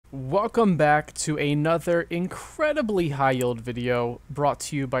Welcome back to another incredibly high yield video brought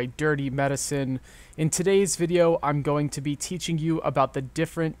to you by Dirty Medicine. In today's video, I'm going to be teaching you about the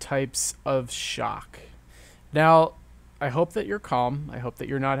different types of shock. Now, I hope that you're calm. I hope that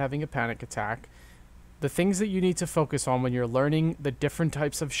you're not having a panic attack. The things that you need to focus on when you're learning the different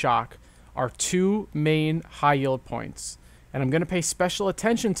types of shock are two main high yield points. And I'm going to pay special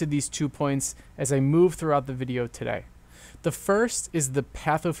attention to these 2 points as I move throughout the video today. The first is the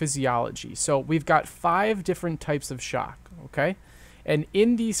pathophysiology. So we've got 5 different types of shock, okay? And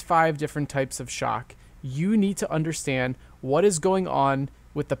in these 5 different types of shock, you need to understand what is going on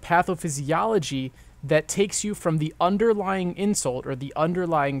with the pathophysiology that takes you from the underlying insult or the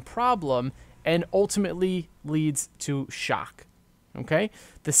underlying problem and ultimately leads to shock, okay?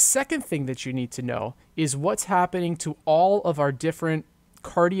 The second thing that you need to know is what's happening to all of our different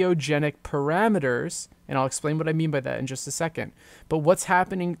cardiogenic parameters, and I'll explain what I mean by that in just a second. But what's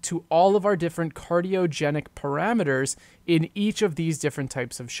happening to all of our different cardiogenic parameters in each of these different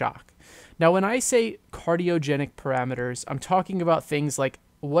types of shock. Now, when I say cardiogenic parameters, I'm talking about things like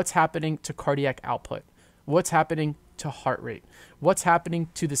what's happening to cardiac output, what's happening to heart rate, what's happening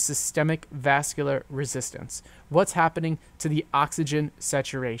to the systemic vascular resistance, what's happening to the oxygen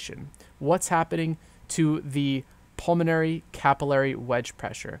saturation, what's happening to the pulmonary capillary wedge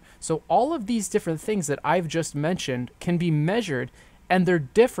pressure. So all of these different things that I've just mentioned can be measured, and they're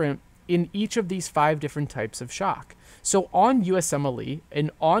different in each of these 5 different types of shock. So on USMLE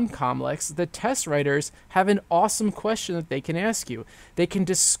and on COMLEX, the test writers have an awesome question that they can ask you. They can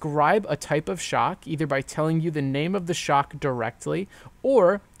describe a type of shock either by telling you the name of the shock directly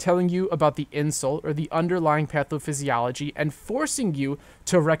or telling you about the insult or the underlying pathophysiology and forcing you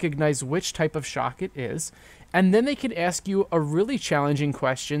to recognize which type of shock it is. And then they can ask you a really challenging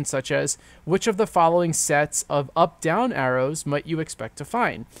question such as, which of the following sets of up-down arrows might you expect to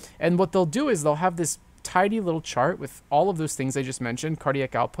find? And what they'll do is they'll have this tidy little chart with all of those things I just mentioned,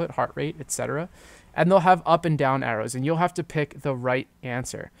 cardiac output, heart rate, etc. And they'll have up and down arrows, and you'll have to pick the right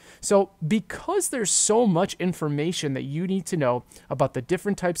answer. So because there's so much information that you need to know about the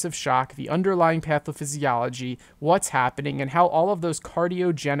different types of shock, the underlying pathophysiology, what's happening, and how all of those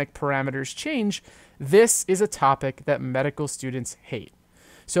cardiogenic parameters change, this is a topic that medical students hate.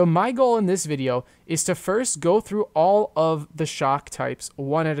 So my goal in this video is to first go through all of the shock types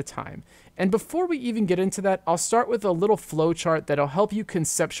one at a time. And before we even get into that, I'll start with a little flow chart that'll help you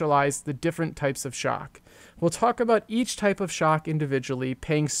conceptualize the different types of shock. We'll talk about each type of shock individually,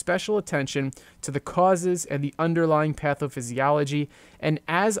 paying special attention to the causes and the underlying pathophysiology. And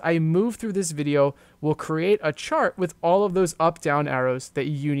as I move through this video, we'll create a chart with all of those up-down arrows that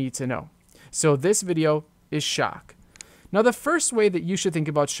you need to know. So this video is shock. Now, the first way that you should think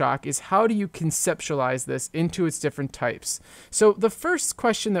about shock is how do you conceptualize this into its different types? So the first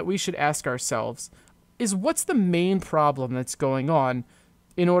question that we should ask ourselves is, what's the main problem that's going on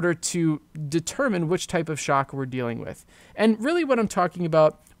in order to determine which type of shock we're dealing with? And really what I'm talking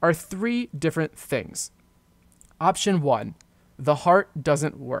about are 3 different things. Option 1, the heart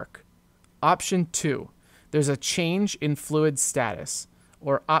doesn't work. Option 2, there's a change in fluid status.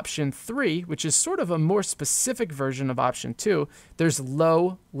 Or option 3, which is sort of a more specific version of option 2, there's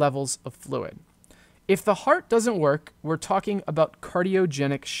low levels of fluid. If the heart doesn't work, we're talking about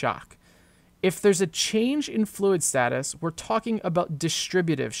cardiogenic shock. If there's a change in fluid status, we're talking about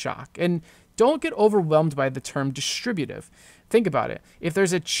distributive shock. And don't get overwhelmed by the term distributive. Think about it. If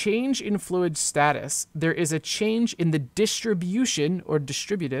there's a change in fluid status, there is a change in the distribution, or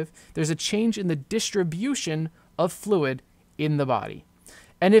distributive, there's a change in the distribution of fluid in the body.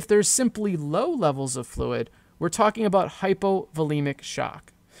 And if there's simply low levels of fluid, we're talking about hypovolemic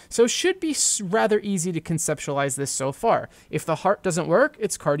shock. So it should be rather easy to conceptualize this so far. If the heart doesn't work,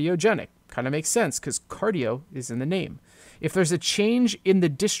 it's cardiogenic. Kind of makes sense because cardio is in the name. If there's a change in the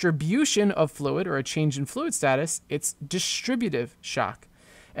distribution of fluid or a change in fluid status, it's distributive shock.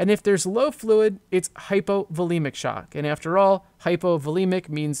 And if there's low fluid, it's hypovolemic shock. And after all, hypovolemic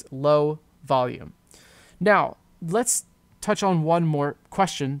means low volume. Now, let's touch on one more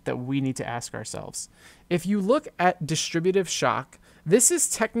question that we need to ask ourselves. If you look at distributive shock, this is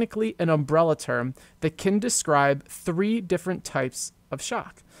technically an umbrella term that can describe 3 different types of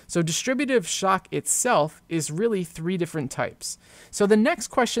shock. So distributive shock itself is really 3 different types. So the next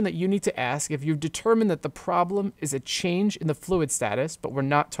question that you need to ask, if you've determined that the problem is a change in the fluid status, but we're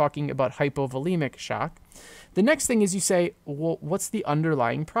not talking about hypovolemic shock, the next thing is you say, well, what's the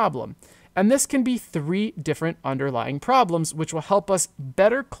underlying problem? And this can be 3 different underlying problems, which will help us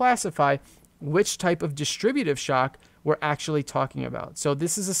better classify which type of distributive shock we're actually talking about. So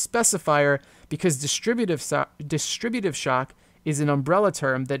this is a specifier because distributive shock is an umbrella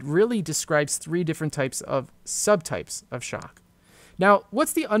term that really describes 3 different types of subtypes of shock. Now,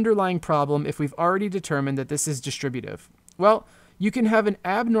 what's the underlying problem if we've already determined that this is distributive? Well, you can have an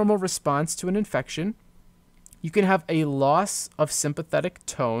abnormal response to an infection, you can have a loss of sympathetic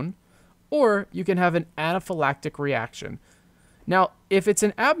tone, or you can have an anaphylactic reaction. Now, if it's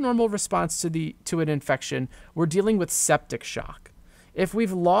an abnormal response to an infection, we're dealing with septic shock. If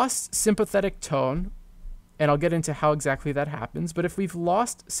we've lost sympathetic tone, and I'll get into how exactly that happens, but if we've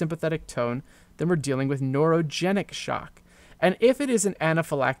lost sympathetic tone, then we're dealing with neurogenic shock. And if it is an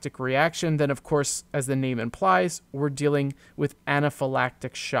anaphylactic reaction, then of course, as the name implies, we're dealing with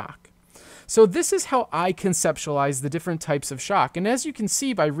anaphylactic shock. So this is how I conceptualize the different types of shock. And as you can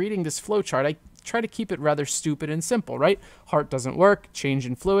see by reading this flowchart, I try to keep it rather stupid and simple, right? Heart doesn't work, change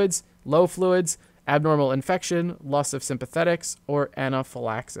in fluids, low fluids, abnormal infection, loss of sympathetics, or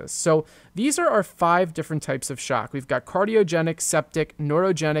anaphylaxis. So these are our 5 different types of shock. We've got cardiogenic, septic,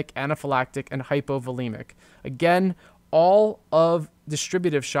 neurogenic, anaphylactic, and hypovolemic. Again, all of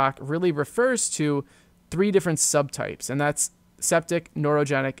distributive shock really refers to 3 different subtypes, and that's septic,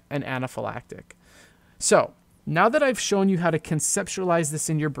 neurogenic, and anaphylactic. So now that I've shown you how to conceptualize this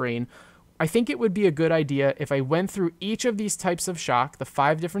in your brain, I think it would be a good idea if I went through each of these types of shock, the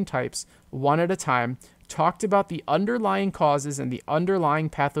 5 different types, one at a time, talked about the underlying causes and the underlying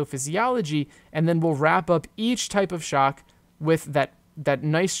pathophysiology, and then we'll wrap up each type of shock with that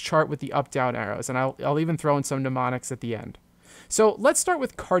nice chart with the up-down arrows, and I'll even throw in some mnemonics at the end. So let's start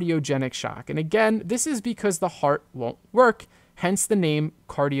with cardiogenic shock. And again, this is because the heart won't work, hence the name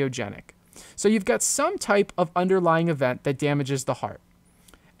cardiogenic. So you've got some type of underlying event that damages the heart.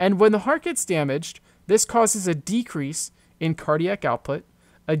 And when the heart gets damaged, this causes a decrease in cardiac output,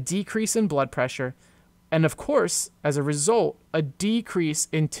 a decrease in blood pressure, and of course, as a result, a decrease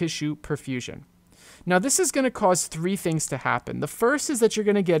in tissue perfusion. Now, this is going to cause 3 things to happen. The first is that you're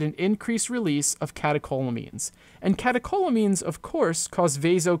going to get an increased release of catecholamines. And catecholamines, of course, cause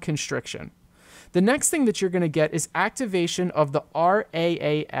vasoconstriction. The next thing that you're going to get is activation of the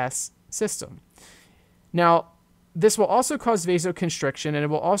RAAS system. Now, this will also cause vasoconstriction, and it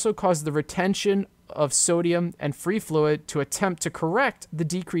will also cause the retention of sodium and free fluid to attempt to correct the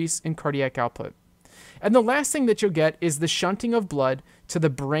decrease in cardiac output. And the last thing that you'll get is the shunting of blood to the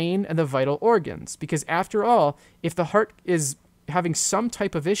brain and the vital organs. Because after all, if the heart is having some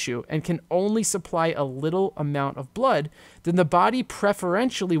type of issue and can only supply a little amount of blood, then the body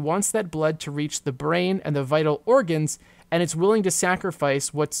preferentially wants that blood to reach the brain and the vital organs, and it's willing to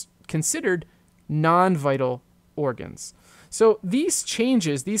sacrifice what's considered non-vital organs. So these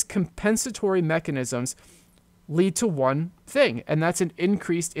changes, these compensatory mechanisms, lead to one thing, and that's an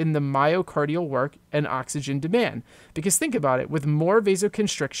increase in the myocardial work and oxygen demand. Because think about it, with more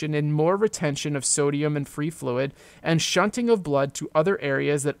vasoconstriction and more retention of sodium and free fluid and shunting of blood to other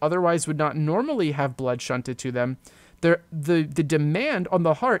areas that otherwise would not normally have blood shunted to them, the demand on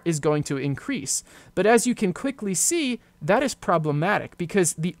the heart is going to increase. But as you can quickly see, that is problematic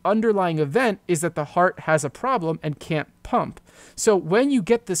because the underlying event is that the heart has a problem and can't pump. So when you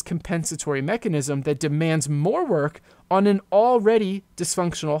get this compensatory mechanism that demands more work on an already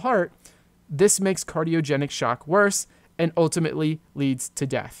dysfunctional heart, this makes cardiogenic shock worse and ultimately leads to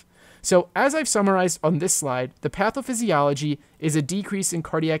death. So as I've summarized on this slide, the pathophysiology is a decrease in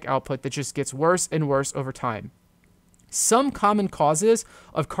cardiac output that just gets worse and worse over time. Some common causes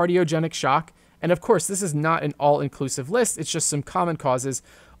of cardiogenic shock, and of course this is not an all-inclusive list, it's just some common causes,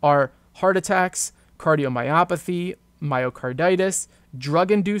 are heart attacks, cardiomyopathy, myocarditis,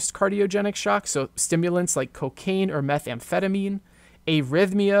 drug-induced cardiogenic shock, so stimulants like cocaine or methamphetamine,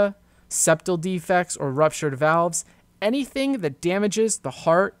 arrhythmia, septal defects or ruptured valves. Anything that damages the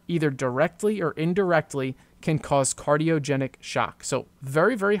heart either directly or indirectly can cause cardiogenic shock. So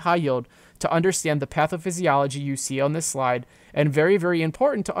very, very high yield to understand the pathophysiology you see on this slide, and very, very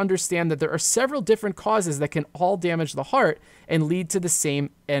important to understand that there are several different causes that can all damage the heart and lead to the same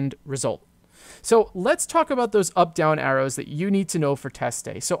end result. So let's talk about those up-down arrows that you need to know for test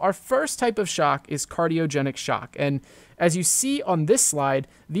day. So our first type of shock is cardiogenic shock. And as you see on this slide,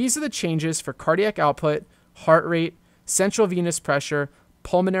 these are the changes for cardiac output, heart rate, central venous pressure,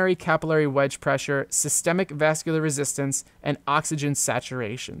 pulmonary capillary wedge pressure, systemic vascular resistance, and oxygen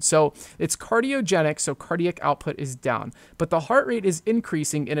saturation. So it's cardiogenic, so cardiac output is down, but the heart rate is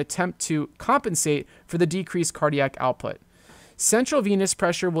increasing in attempt to compensate for the decreased cardiac output. Central venous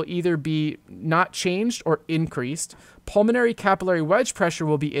pressure will either be not changed or increased. Pulmonary capillary wedge pressure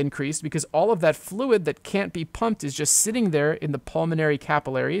will be increased because all of that fluid that can't be pumped is just sitting there in the pulmonary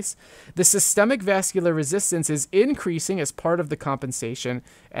capillaries. The systemic vascular resistance is increasing as part of the compensation.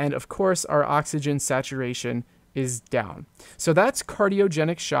 And of course, our oxygen saturation is down. So that's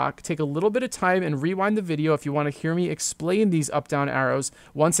cardiogenic shock. Take a little bit of time and rewind the video if you want to hear me explain these up-down arrows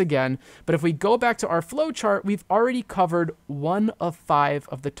once again. But if we go back to our flow chart, we've already covered 1 of 5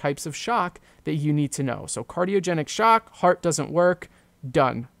 of the types of shock that you need to know. So cardiogenic shock, heart doesn't work,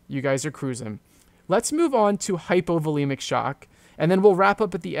 done. You guys are cruising. Let's move on to hypovolemic shock, and then we'll wrap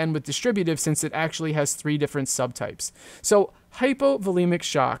up at the end with distributive since it actually has 3 different subtypes. So hypovolemic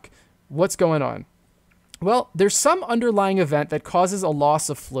shock, what's going on? Well, there's some underlying event that causes a loss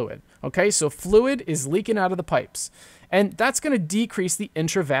of fluid, okay? So fluid is leaking out of the pipes, and that's going to decrease the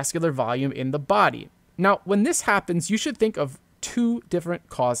intravascular volume in the body. Now, when this happens, you should think of 2 different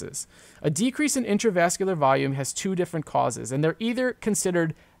causes. A decrease in intravascular volume has 2 different causes, and they're either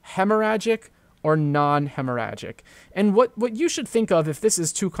considered hemorrhagic or non-hemorrhagic. And what you should think of, if this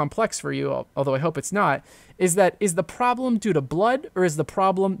is too complex for you, although I hope it's not, is the problem due to blood or is the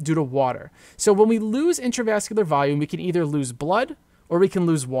problem due to water? So when we lose intravascular volume, we can either lose blood or we can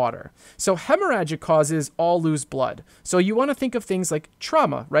lose water. So hemorrhagic causes all lose blood. So you want to think of things like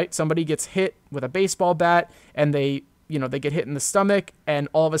trauma, right? Somebody gets hit with a baseball bat and they get hit in the stomach and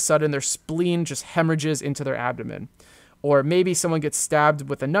all of a sudden their spleen just hemorrhages into their abdomen. Or maybe someone gets stabbed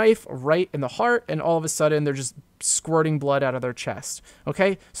with a knife right in the heart and all of a sudden they're just squirting blood out of their chest.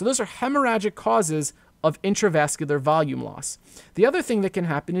 Okay, so those are hemorrhagic causes of intravascular volume loss. The other thing that can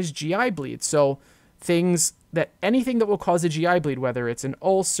happen is GI bleed. So anything that will cause a GI bleed, whether it's an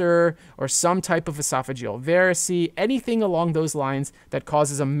ulcer or some type of esophageal varice, anything along those lines that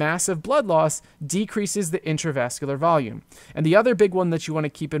causes a massive blood loss decreases the intravascular volume. And the other big one that you want to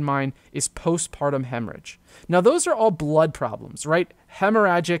keep in mind is postpartum hemorrhage. Now, those are all blood problems, right?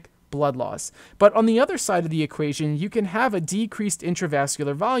 Hemorrhagic blood loss. But on the other side of the equation, you can have a decreased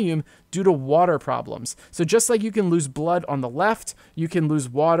intravascular volume due to water problems. So just like you can lose blood on the left, you can lose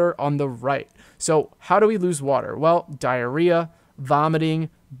water on the right. So how do we lose water? Well, diarrhea, vomiting,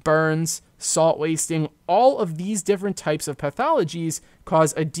 burns, salt wasting, all of these different types of pathologies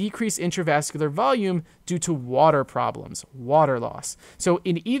cause a decreased intravascular volume due to water problems, water loss. So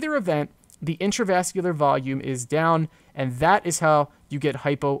in either event, the intravascular volume is down, and that is how you get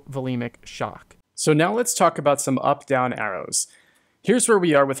hypovolemic shock. So now let's talk about some up-down arrows. Here's where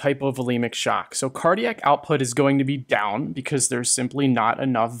we are with hypovolemic shock. So cardiac output is going to be down because there's simply not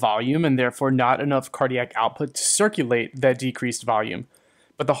enough volume and therefore not enough cardiac output to circulate that decreased volume.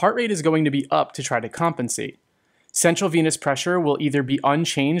 But the heart rate is going to be up to try to compensate. Central venous pressure will either be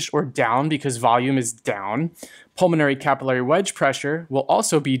unchanged or down because volume is down. Pulmonary capillary wedge pressure will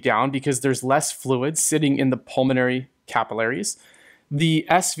also be down because there's less fluid sitting in the pulmonary capillaries. The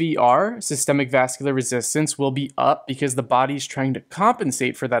SVR, systemic vascular resistance, will be up because the body's trying to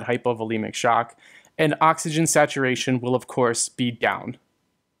compensate for that hypovolemic shock. And oxygen saturation will, of course, be down.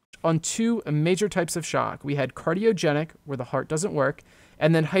 On 2 major types of shock, we had cardiogenic, where the heart doesn't work,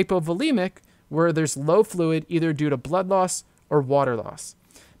 and then hypovolemic, where there's low fluid either due to blood loss or water loss.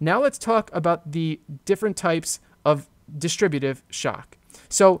 Now let's talk about the different types of distributive shock.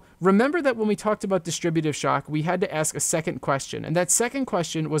 So remember that when we talked about distributive shock, we had to ask a second question, and that second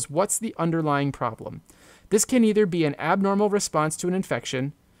question was, what's the underlying problem? This can either be an abnormal response to an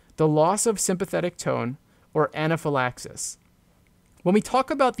infection, the loss of sympathetic tone, or anaphylaxis. When we talk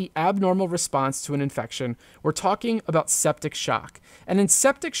about the abnormal response to an infection, we're talking about septic shock. And in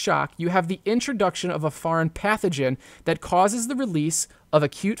septic shock, you have the introduction of a foreign pathogen that causes the release of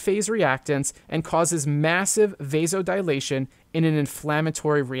acute phase reactants and causes massive vasodilation in an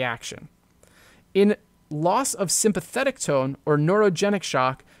inflammatory reaction. In loss of sympathetic tone or neurogenic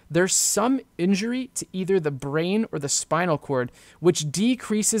shock, there's some injury to either the brain or the spinal cord, which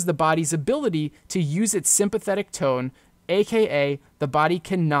decreases the body's ability to use its sympathetic tone, aka the body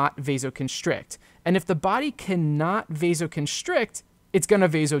cannot vasoconstrict. And if the body cannot vasoconstrict, it's going to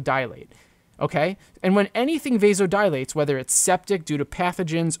vasodilate. Okay? And when anything vasodilates, whether it's septic due to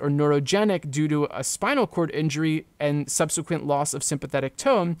pathogens or neurogenic due to a spinal cord injury and subsequent loss of sympathetic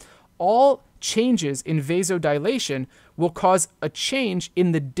tone, all changes in vasodilation will cause a change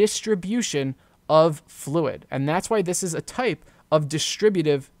in the distribution of fluid. And that's why this is a type of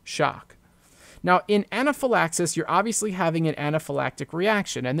distributive shock. Now, in anaphylaxis, you're obviously having an anaphylactic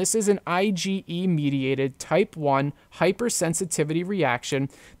reaction, and this is an IgE-mediated type 1 hypersensitivity reaction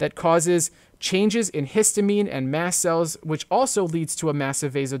that causes changes in histamine and mast cells, which also leads to a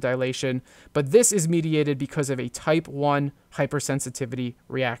massive vasodilation, but this is mediated because of a type 1 hypersensitivity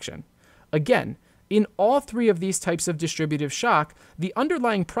reaction. Again, in all 3 of these types of distributive shock, the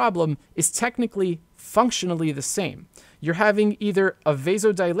underlying problem is technically functionally the same. You're having either a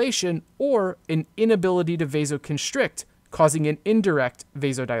vasodilation or an inability to vasoconstrict, causing an indirect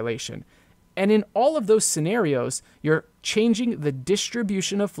vasodilation. And in all of those scenarios, you're changing the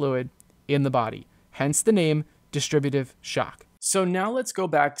distribution of fluid in the body, hence the name distributive shock. So now let's go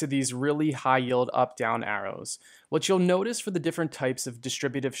back to these really high yield up-down arrows. What you'll notice for the different types of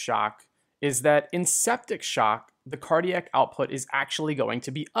distributive shock is that in septic shock, the cardiac output is actually going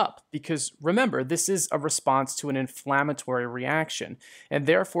to be up because remember, this is a response to an inflammatory reaction, and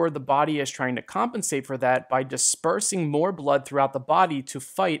therefore the body is trying to compensate for that by dispersing more blood throughout the body to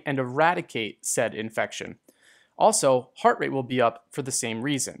fight and eradicate said infection. Also, heart rate will be up for the same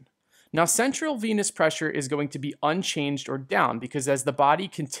reason. Now, central venous pressure is going to be unchanged or down because as the body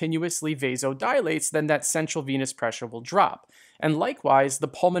continuously vasodilates, then that central venous pressure will drop. And likewise, the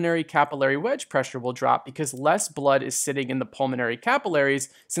pulmonary capillary wedge pressure will drop because less blood is sitting in the pulmonary capillaries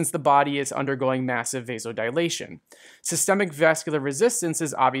since the body is undergoing massive vasodilation. Systemic vascular resistance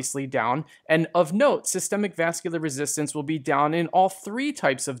is obviously down, and of note, systemic vascular resistance will be down in all three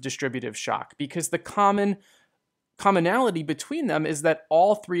types of distributive shock because the commonality between them is that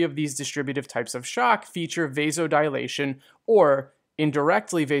all three of these distributive types of shock feature vasodilation or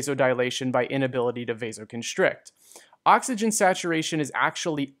indirectly vasodilation by inability to vasoconstrict. Oxygen saturation is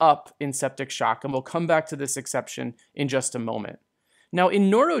actually up in septic shock, and we'll come back to this exception in just a moment. Now,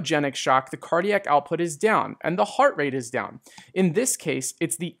 in neurogenic shock, the cardiac output is down and the heart rate is down. In this case,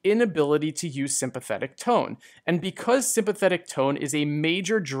 it's the inability to use sympathetic tone. And because sympathetic tone is a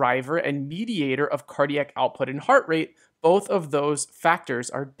major driver and mediator of cardiac output and heart rate, both of those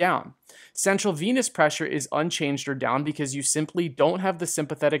factors are down. Central venous pressure is unchanged or down because you simply don't have the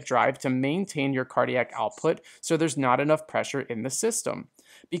sympathetic drive to maintain your cardiac output, so there's not enough pressure in the system.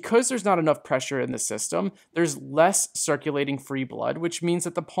 Because there's not enough pressure in the system, there's less circulating free blood, which means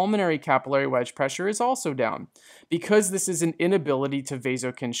that the pulmonary capillary wedge pressure is also down. Because this is an inability to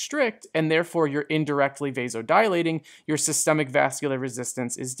vasoconstrict, and therefore you're indirectly vasodilating, your systemic vascular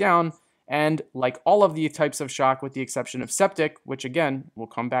resistance is down. And like all of the types of shock, with the exception of septic, which again, we'll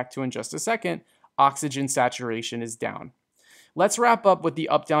come back to in just a second, oxygen saturation is down. Let's wrap up with the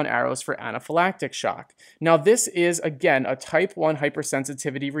up-down arrows for anaphylactic shock. Now, this is, again, a type 1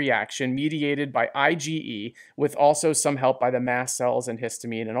 hypersensitivity reaction mediated by IgE with also some help by the mast cells and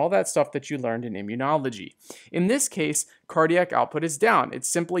histamine and all that stuff that you learned in immunology. In this case, cardiac output is down. It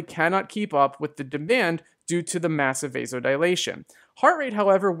simply cannot keep up with the demand due to the massive vasodilation. Heart rate,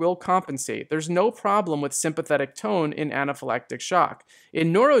 however, will compensate. There's no problem with sympathetic tone in anaphylactic shock.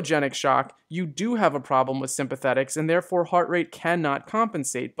 In neurogenic shock, you do have a problem with sympathetics, and therefore heart rate cannot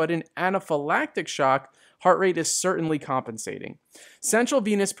compensate. But in anaphylactic shock, heart rate is certainly compensating. Central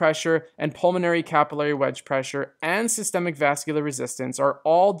venous pressure and pulmonary capillary wedge pressure and systemic vascular resistance are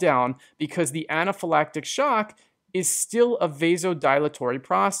all down because the anaphylactic shock is still a vasodilatory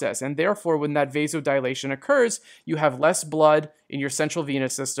process, and therefore when that vasodilation occurs, you have less blood in your central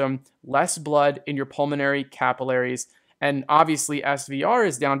venous system, less blood in your pulmonary capillaries, and obviously SVR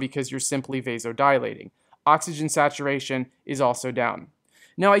is down because you're simply vasodilating. Oxygen saturation is also down.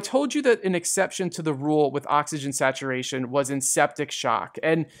 Now, I told you that an exception to the rule with oxygen saturation was in septic shock,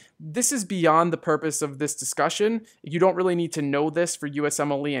 and this is beyond the purpose of this discussion. You don't really need to know this for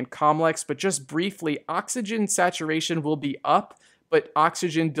USMLE and COMLEX, but just briefly, oxygen saturation will be up, but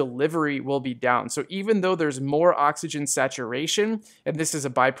oxygen delivery will be down. So even though there's more oxygen saturation, and this is a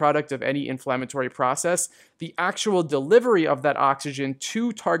byproduct of any inflammatory process, the actual delivery of that oxygen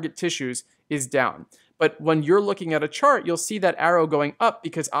to target tissues is down. But when you're looking at a chart, you'll see that arrow going up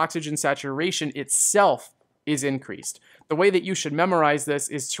because oxygen saturation itself is increased. The way that you should memorize this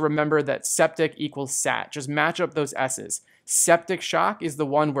is to remember that septic equals sat. Just match up those S's. Septic shock is the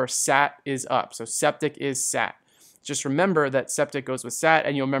one where sat is up. So septic is sat. Just remember that septic goes with sat,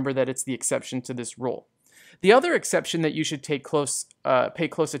 and you'll remember that it's the exception to this rule. The other exception that you should pay close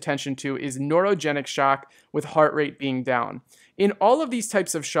attention to is neurogenic shock with heart rate being down. In all of these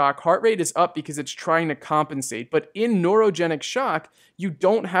types of shock, heart rate is up because it's trying to compensate, but in neurogenic shock, you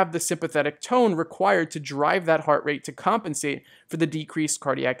don't have the sympathetic tone required to drive that heart rate to compensate for the decreased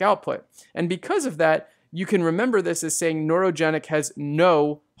cardiac output. And because of that, you can remember this as saying neurogenic has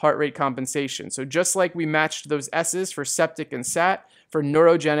no heart rate compensation. So just like we matched those S's for septic and sat, for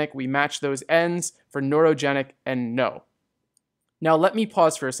neurogenic, we match those N's for neurogenic and no. Now let me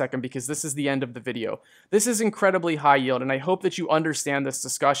pause for a second because this is the end of the video. This is incredibly high yield, and I hope that you understand this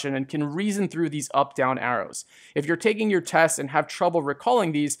discussion and can reason through these up-down arrows. If you're taking your test and have trouble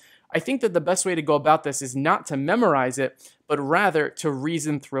recalling these, I think that the best way to go about this is not to memorize it, but rather to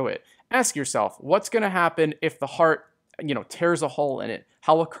reason through it. Ask yourself, what's going to happen if the heart, tears a hole in it?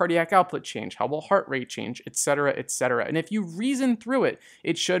 How will cardiac output change? How will heart rate change? Etc., etc. And if you reason through it,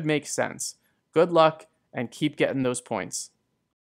 it should make sense. Good luck and keep getting those points.